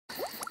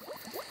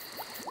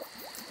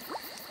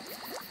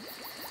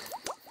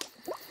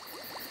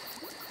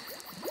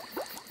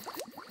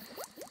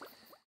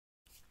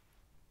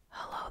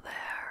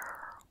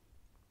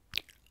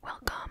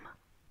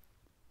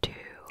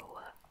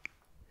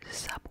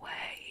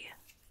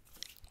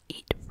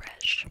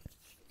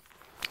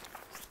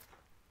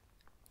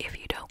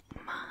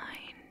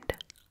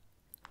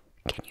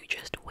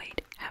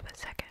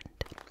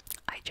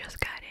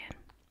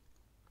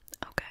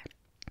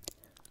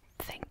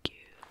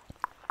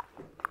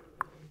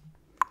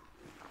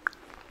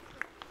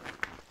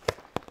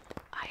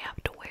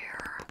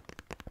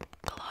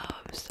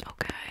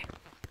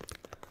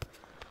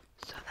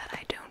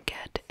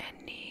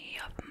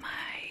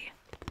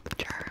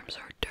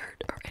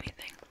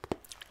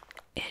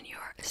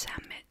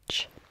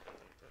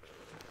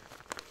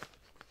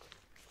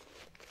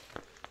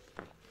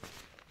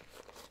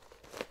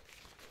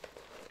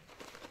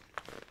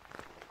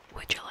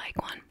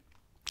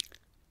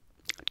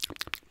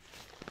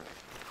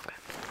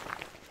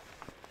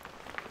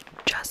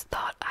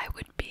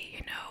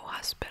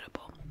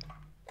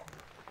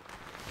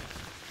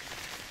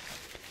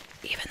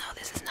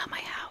not my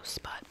house,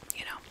 but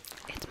you know,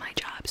 it's my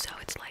job, so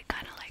it's like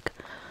kind of like,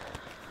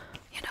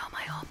 you know,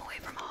 my home away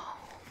from home,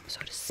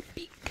 so to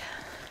speak.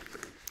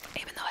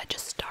 Even though I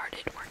just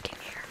started working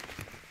here,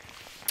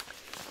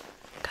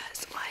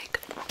 because like,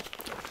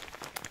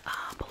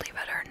 believe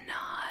it or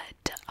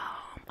not,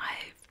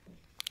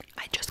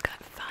 I just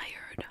got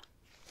fired.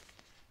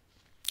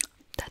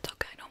 That's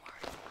okay, don't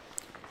worry.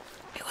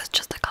 It was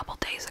just a couple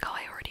days ago.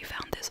 I already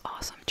found this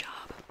awesome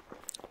job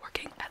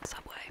working at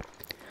Subway.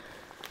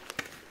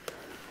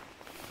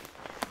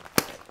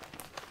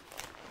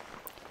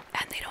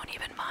 And they don't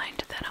even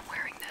mind that I'm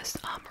wearing this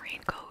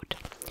raincoat.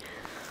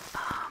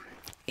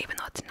 Even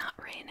though it's not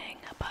raining,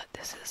 but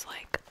this is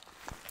like,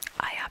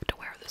 I have to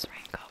wear this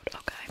raincoat,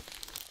 okay?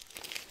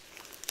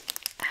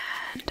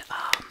 And,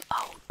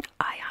 oh,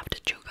 I have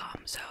to chew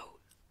gum, so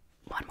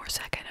one more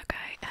second,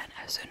 okay? And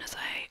as soon as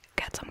I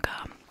get some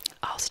gum,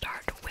 I'll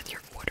start with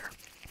your order.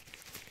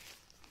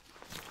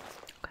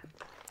 Okay.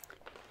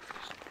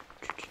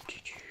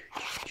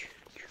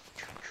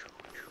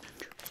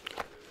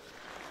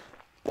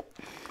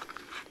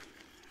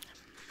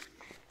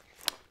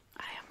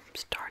 I am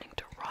starting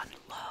to run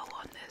low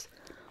on this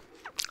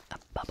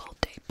bubble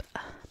tape.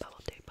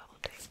 Bubble tape, bubble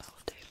tape,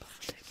 bubble tape,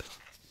 bubble tape.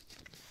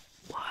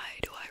 Why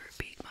do I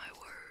repeat my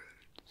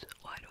words?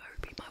 Why do I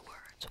repeat my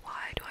words?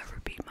 Why do I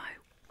repeat my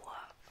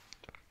what?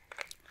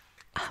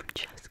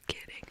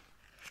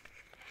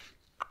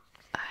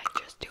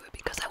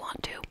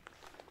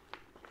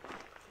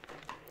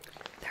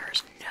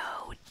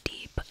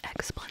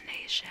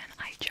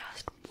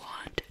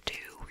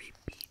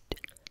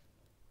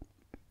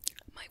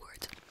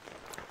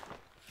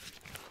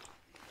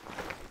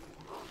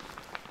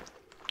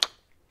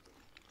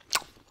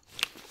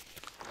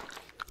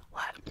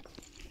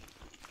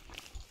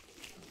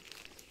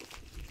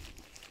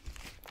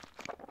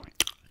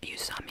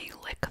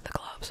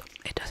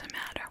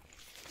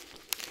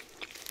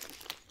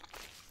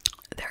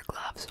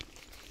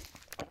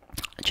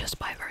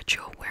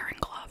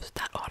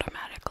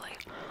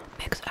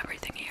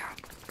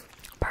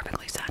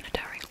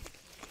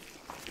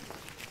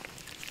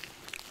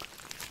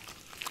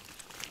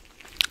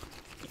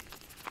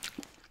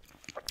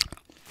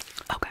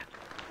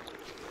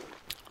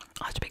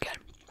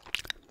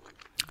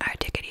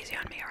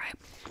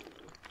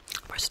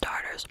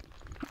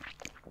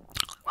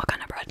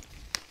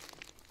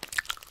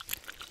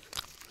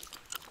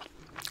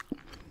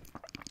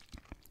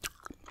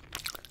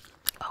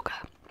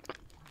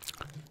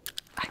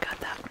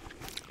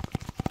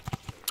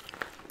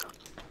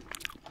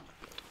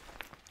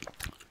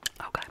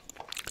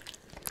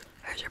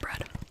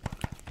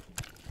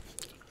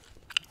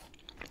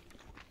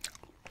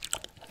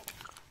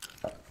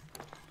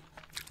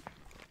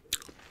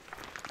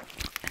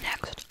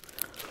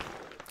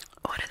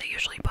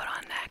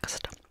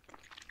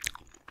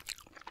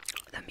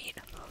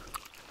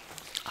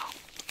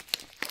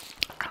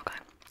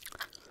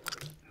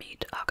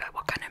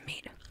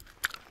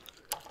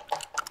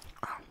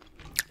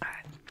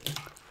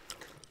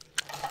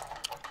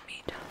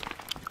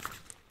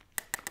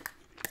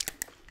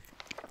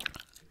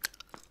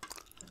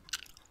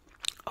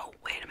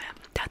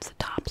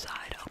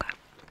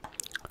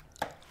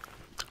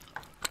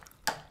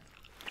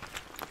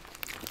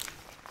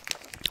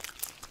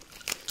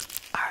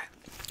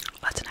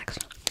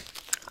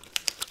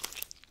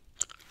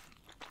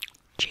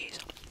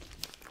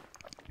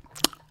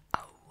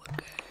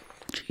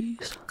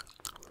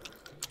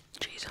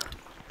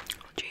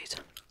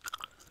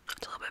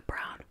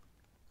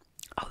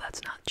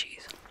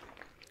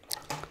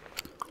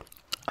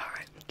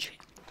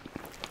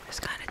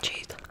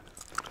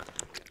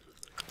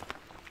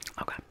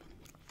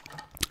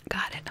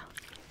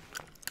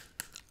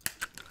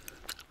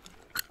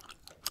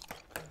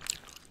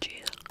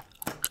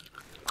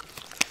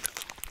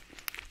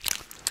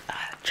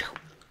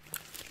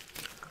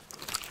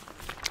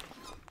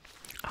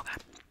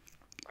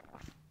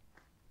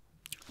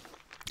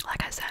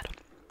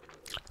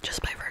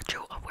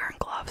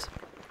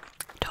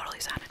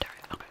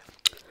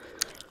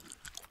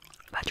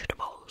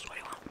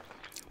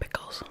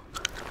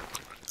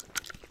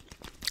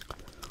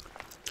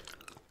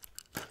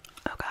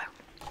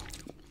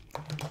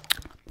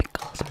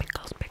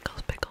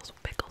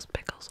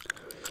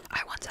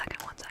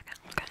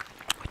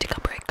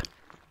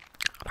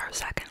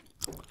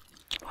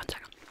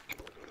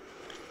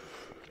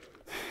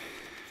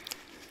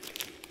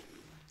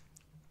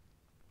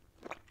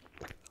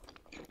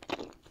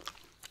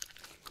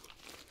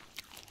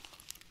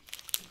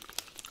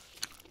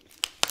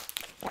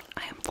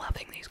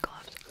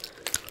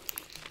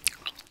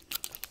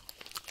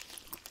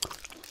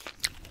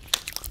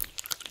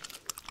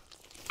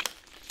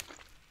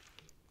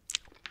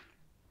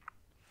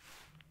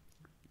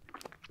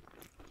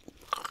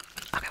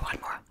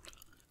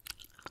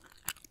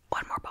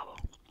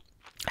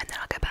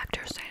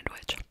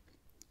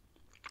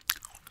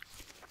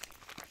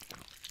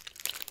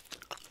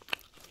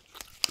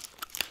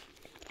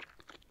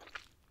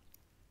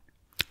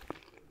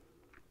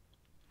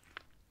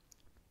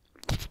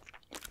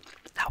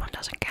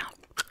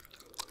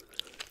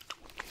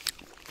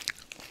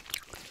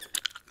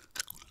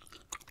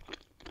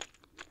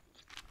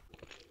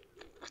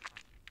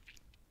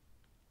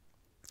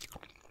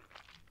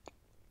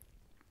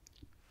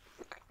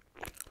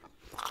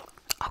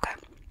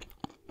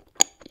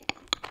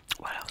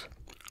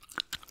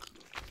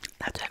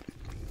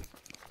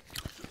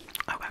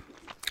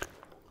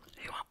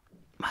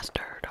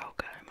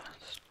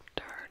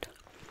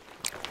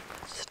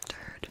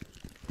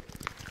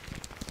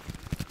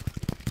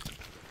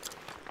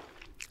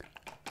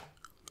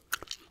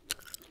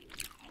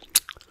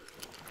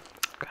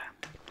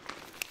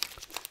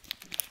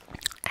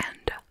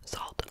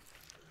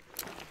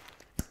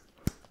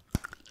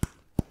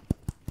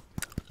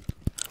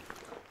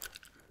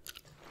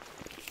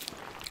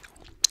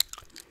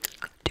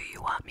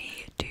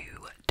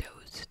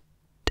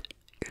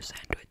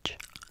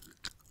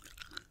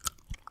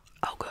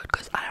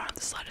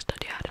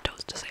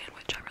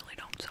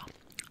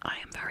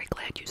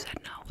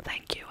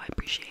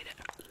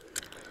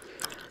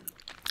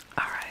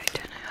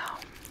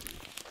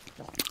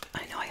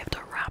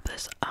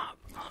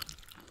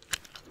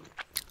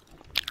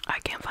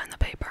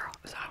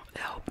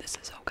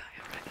 this is okay,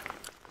 alright?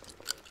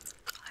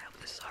 I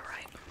hope this is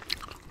alright.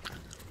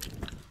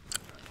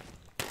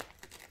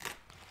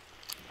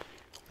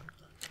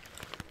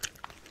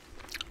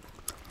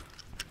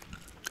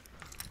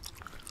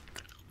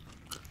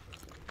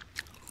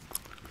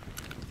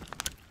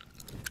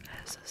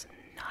 This is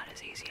not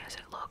as easy as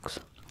it looks.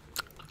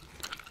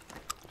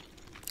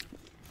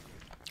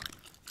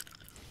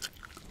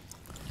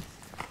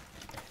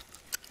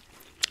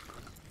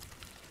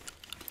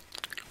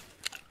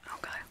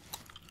 Okay.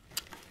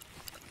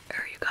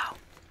 There you go.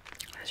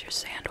 There's your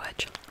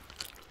sandwich.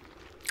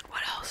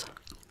 What else?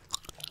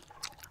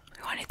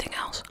 You want anything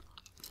else?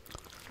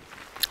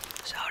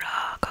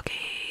 Soda,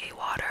 cookie,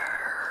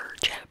 water,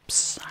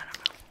 chips. I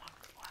don't know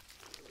what.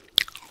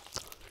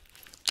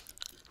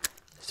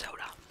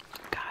 Soda.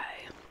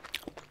 Okay.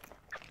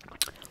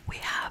 We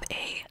have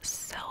a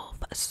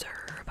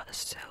self-serve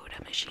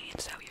soda machine,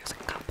 so here's a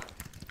cup.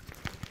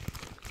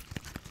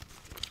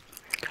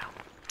 There you go.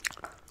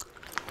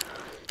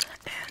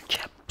 And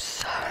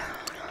chips.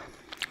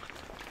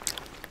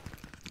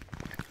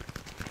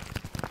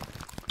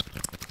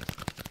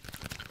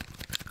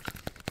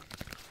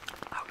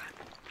 Okay,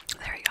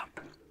 there you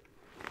go.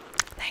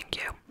 Thank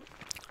you.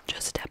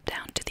 Just step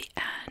down to the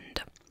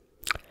end,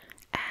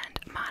 and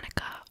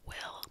Monica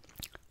will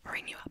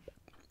ring you up.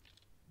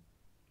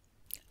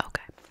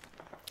 Okay.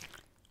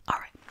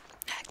 Alright,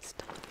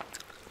 next.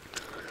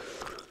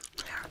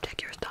 Here,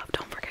 take your stuff.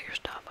 Don't forget your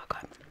stuff,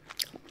 okay?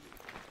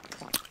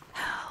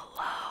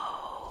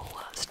 Hello.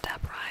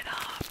 Step right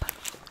up.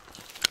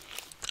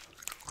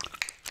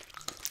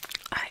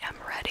 I am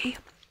ready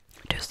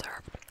to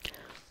serve.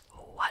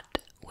 What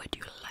would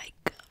you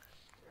like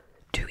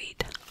to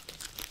eat?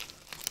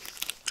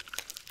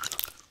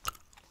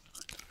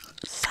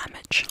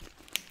 Sandwich.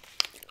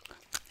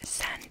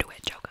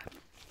 Sandwich, okay.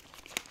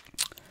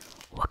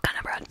 What kind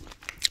of bread?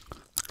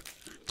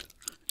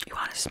 You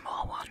want a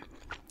small one?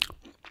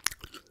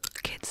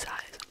 Kid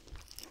size.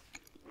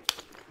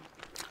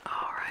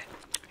 Alright,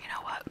 you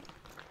know what?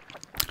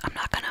 I'm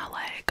not gonna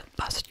like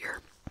bust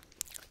your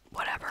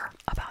whatever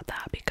about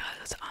that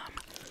because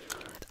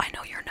I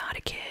know you're not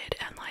a kid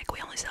and like we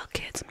only sell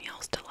kids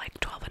meals to like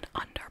 12 and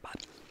under,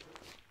 but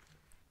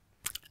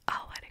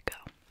I'll let it go.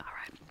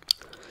 Alright.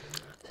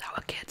 So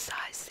a kid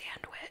size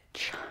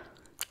sandwich.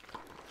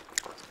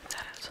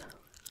 That is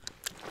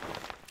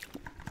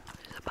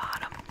the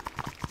bottom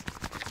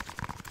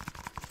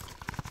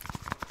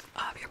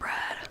of your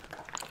bread.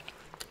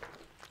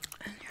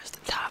 And here's the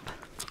top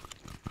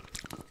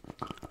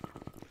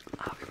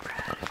of your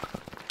bread.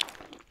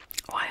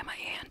 Why am I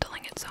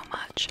handling it so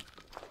much?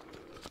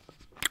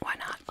 Why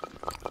not?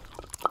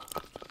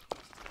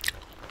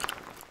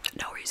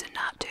 No reason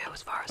not to,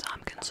 as far as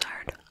I'm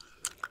concerned.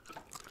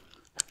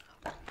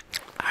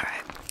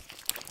 Alright.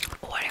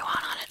 What do you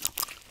want on it?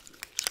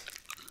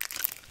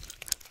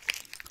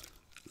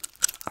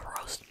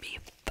 Roast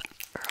beef.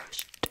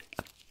 Roast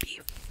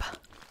beef.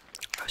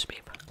 Roast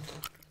beef.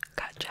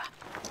 Gotcha.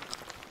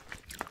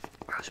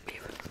 Roast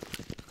beef.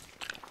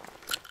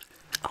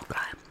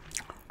 Okay.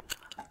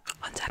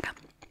 1 second.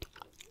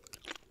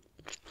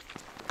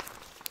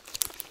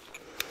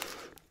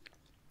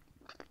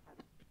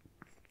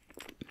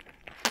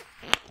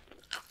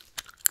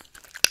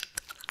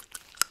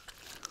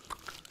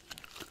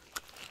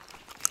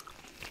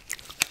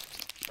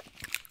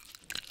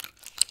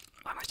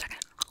 One more second.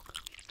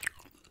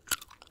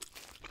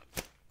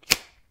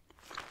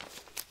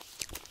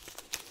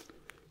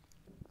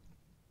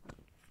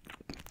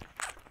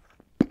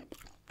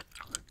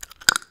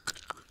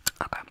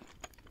 Okay.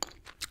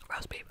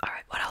 Roast beef.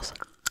 Alright, what else?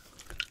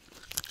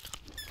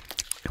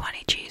 You want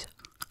any cheese?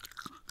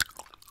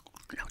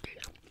 No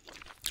cheese.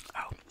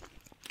 Oh.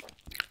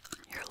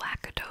 You're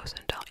lactose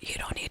intolerant. You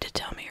don't need to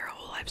tell me your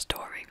whole life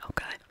story,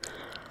 okay?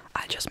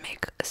 I just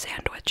make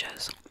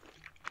sandwiches.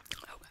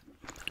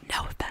 Okay.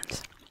 No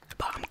offense,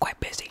 but I'm quite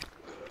busy.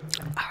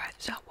 Alright,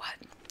 so what?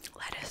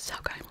 Lettuce.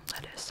 Okay,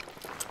 lettuce.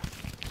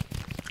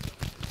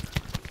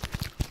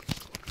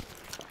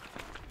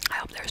 I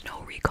hope there's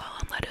no recall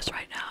on lettuce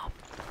right now.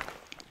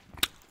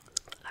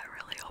 I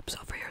really hope so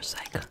for your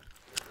sake.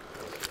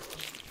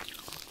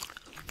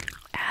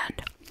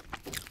 And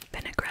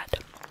vinaigrette.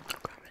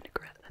 Okay,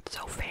 vinaigrette. That's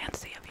so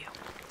fancy of you.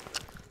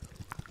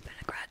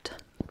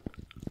 Vinaigrette.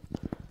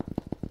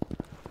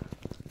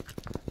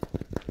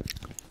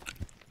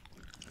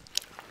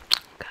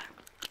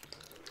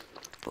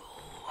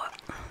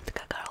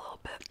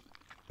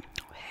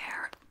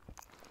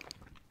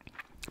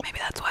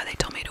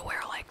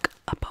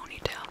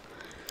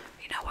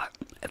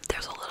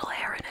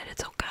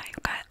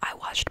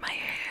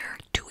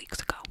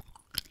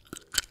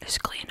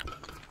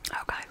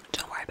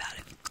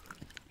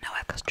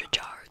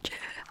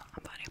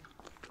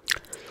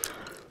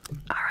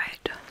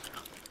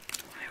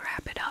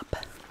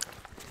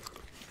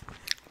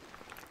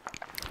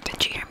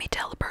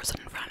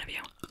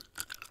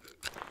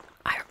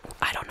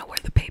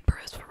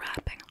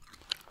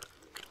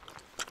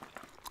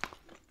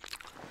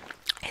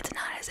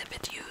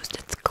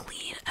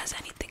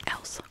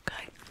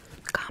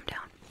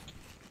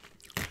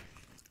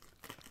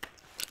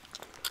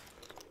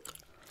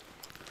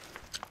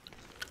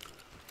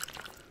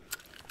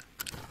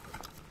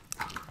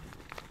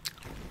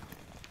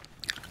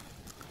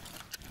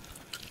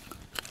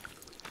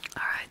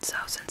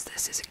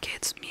 this is a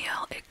kid's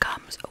meal. It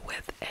comes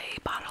with a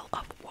bottle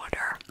of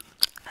water,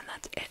 and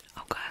that's it,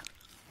 okay?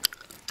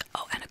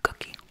 Oh, and a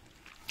cookie,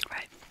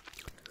 right?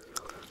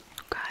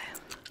 Okay,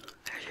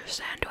 there's your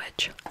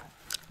sandwich.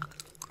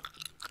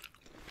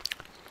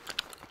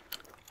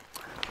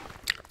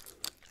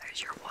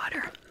 There's your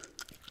water.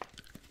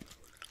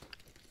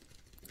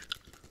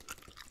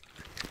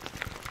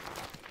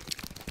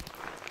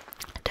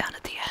 Down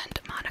at the end,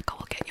 Monica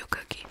will get you a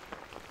cookie.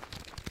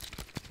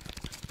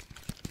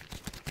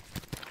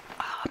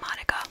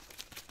 Monica,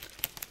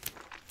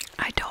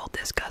 I told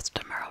this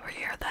customer over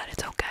here that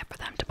it's okay for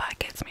them to buy a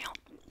kid's meal.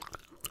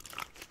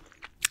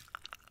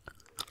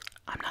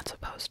 I'm not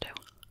supposed to.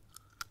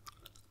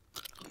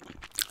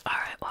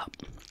 Alright, well,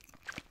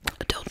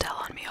 don't tell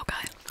on me,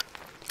 okay?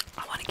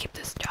 I want to keep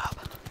this job.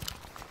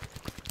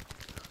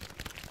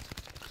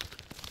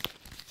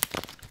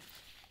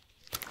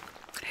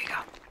 There you go.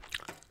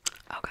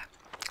 Okay.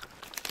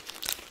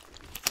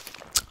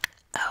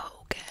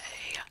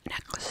 Okay,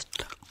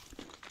 next.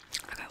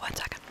 Okay, 1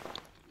 second.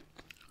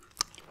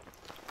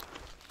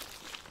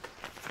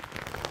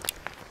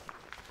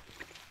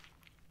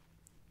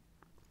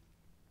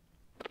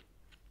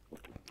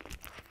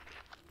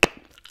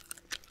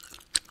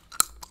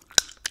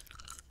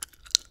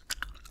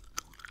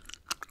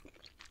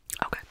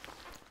 Okay.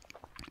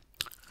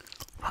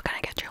 What can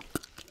I get you?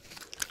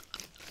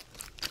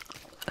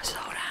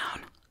 Slow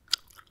down.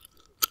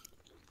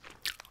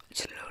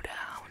 Slow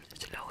down.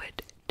 Slow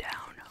it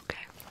down,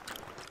 okay?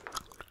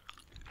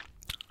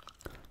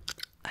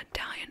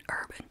 Italian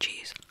herb and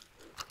cheese.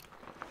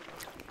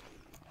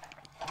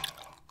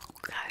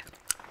 Okay.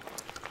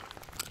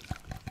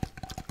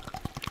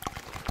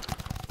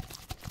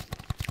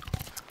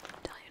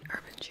 Italian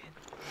herb and cheese.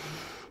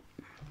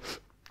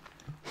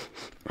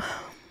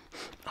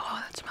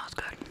 Oh, that smells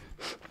good.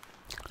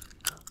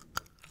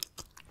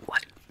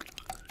 What?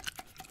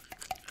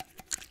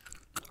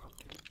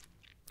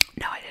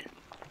 No, I didn't.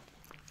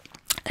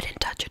 I didn't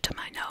touch it to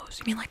my nose.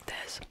 You mean like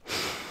this?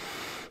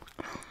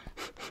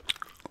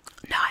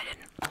 No, I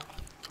didn't.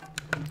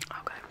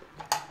 Okay.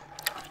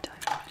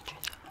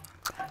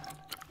 Okay.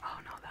 Oh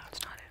no, that's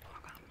not it.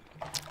 Okay.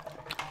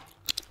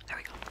 There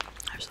we go.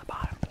 There's the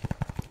bottom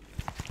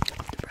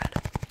of the bread.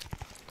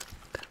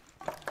 Okay.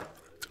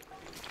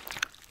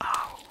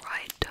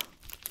 Alright.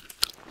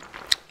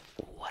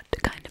 What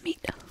kind of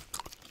meat?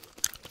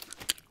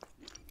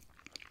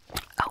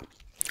 Oh,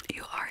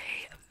 you are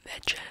a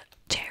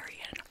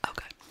vegetarian.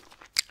 Okay.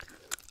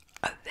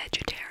 A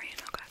vegetarian.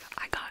 Okay.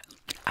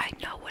 I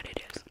know what it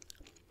is.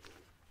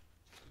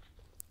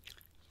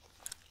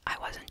 I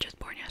wasn't just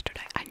born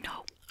yesterday. I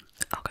know.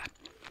 Okay.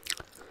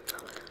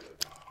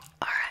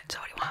 Alright, so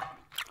what do you want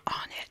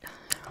on it?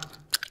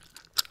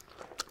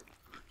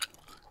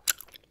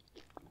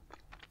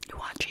 You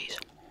want cheese?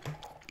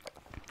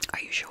 Are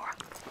you sure?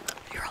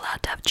 You're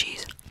allowed to have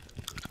cheese?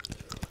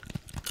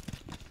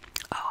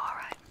 Oh,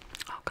 alright.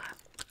 Okay.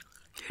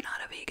 You're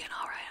not a vegan,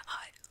 alright.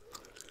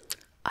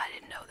 I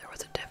didn't know there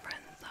was a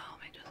difference, so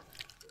let me just...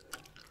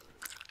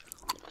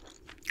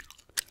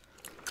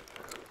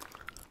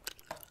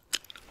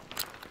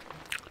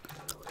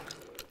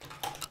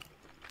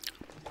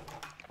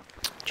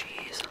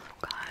 Cheese,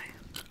 okay.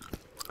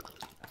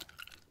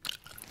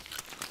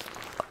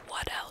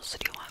 What else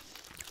do you want?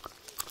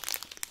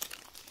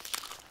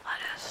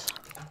 Lettuce.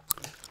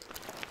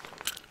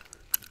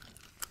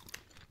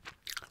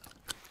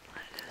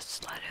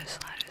 Lettuce.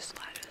 Lettuce.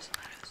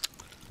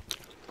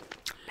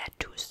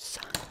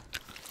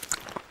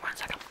 1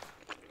 second.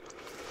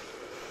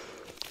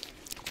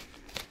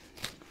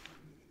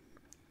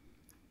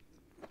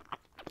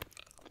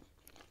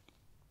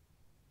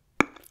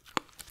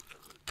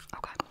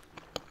 Okay.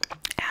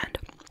 And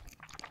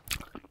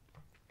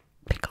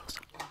pickles.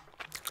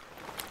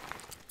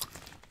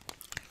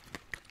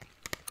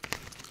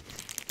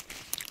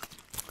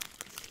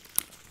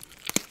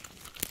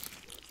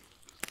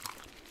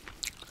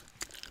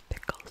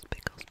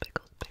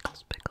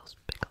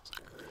 Pickles.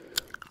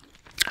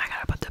 I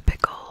gotta put the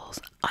pickles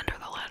under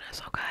the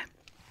lettuce, okay?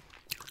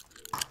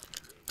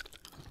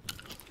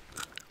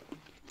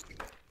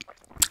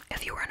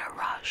 If you were in a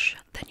rush,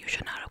 then you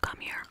should not have come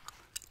here.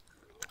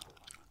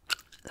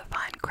 The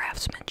fine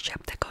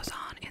craftsmanship that goes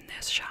on in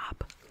this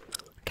shop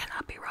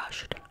cannot be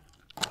rushed.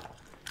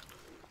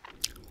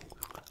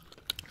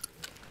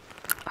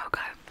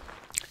 Okay.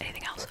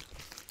 Anything else?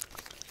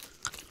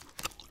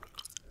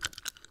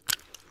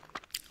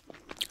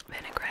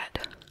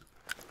 Vinaigrette.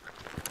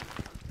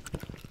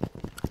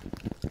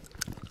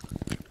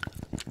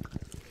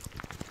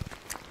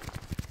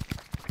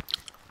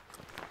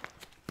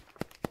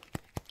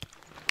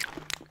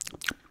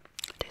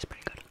 Tastes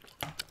pretty good.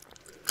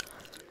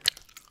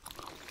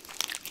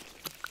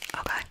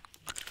 Okay.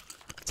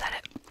 Is that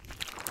it?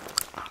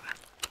 Okay.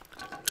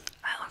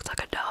 That looks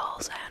like a doll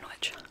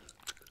sandwich.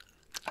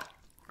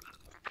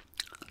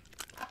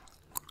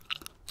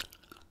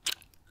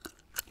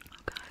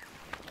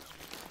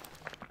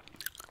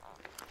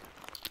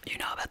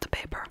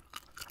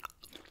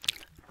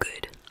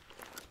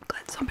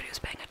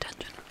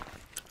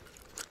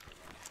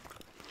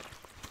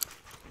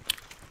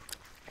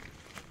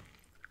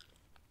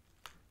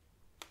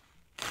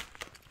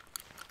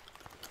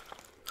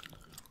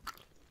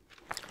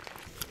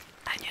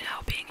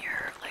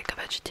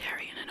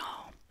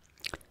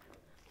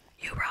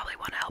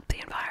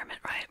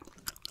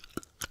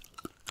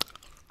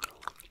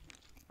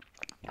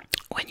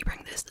 you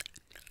bring this